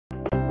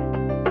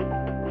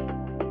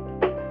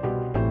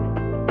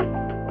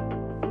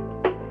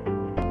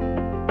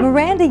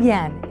Miranda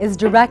Yen is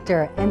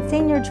Director and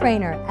Senior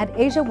Trainer at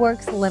Asia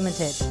Works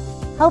Limited,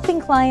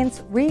 helping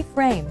clients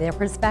reframe their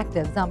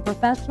perspectives on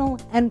professional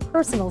and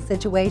personal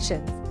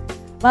situations,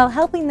 while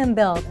helping them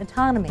build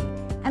autonomy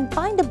and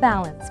find a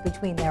balance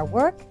between their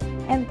work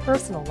and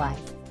personal life.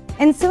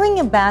 Ensuing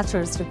a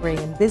bachelor's degree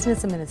in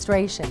business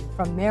administration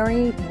from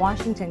Mary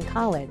Washington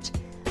College,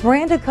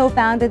 Miranda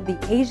co-founded the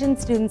Asian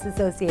Students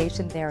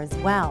Association there as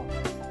well.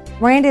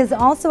 Miranda is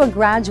also a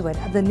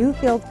graduate of the New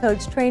Field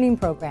Coach Training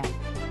Program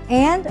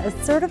and a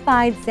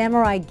certified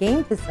Samurai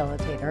Game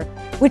Facilitator,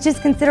 which is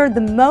considered the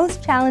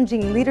most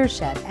challenging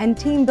leadership and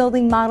team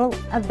building model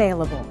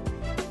available.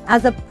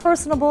 As a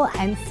personable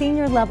and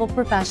senior level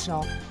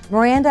professional,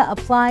 Miranda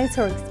applies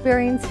her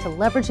experience to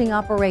leveraging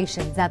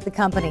operations at the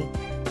company,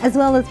 as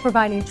well as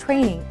providing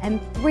training in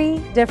 3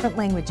 different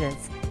languages.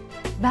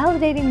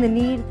 Validating the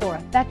need for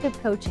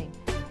effective coaching,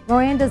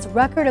 Miranda's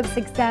record of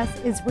success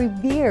is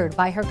revered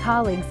by her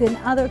colleagues and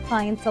other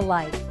clients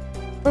alike.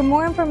 For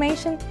more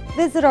information,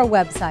 visit our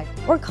website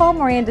or call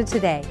Miranda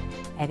today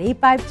at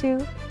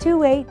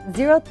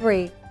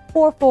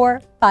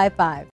 852-2803-4455.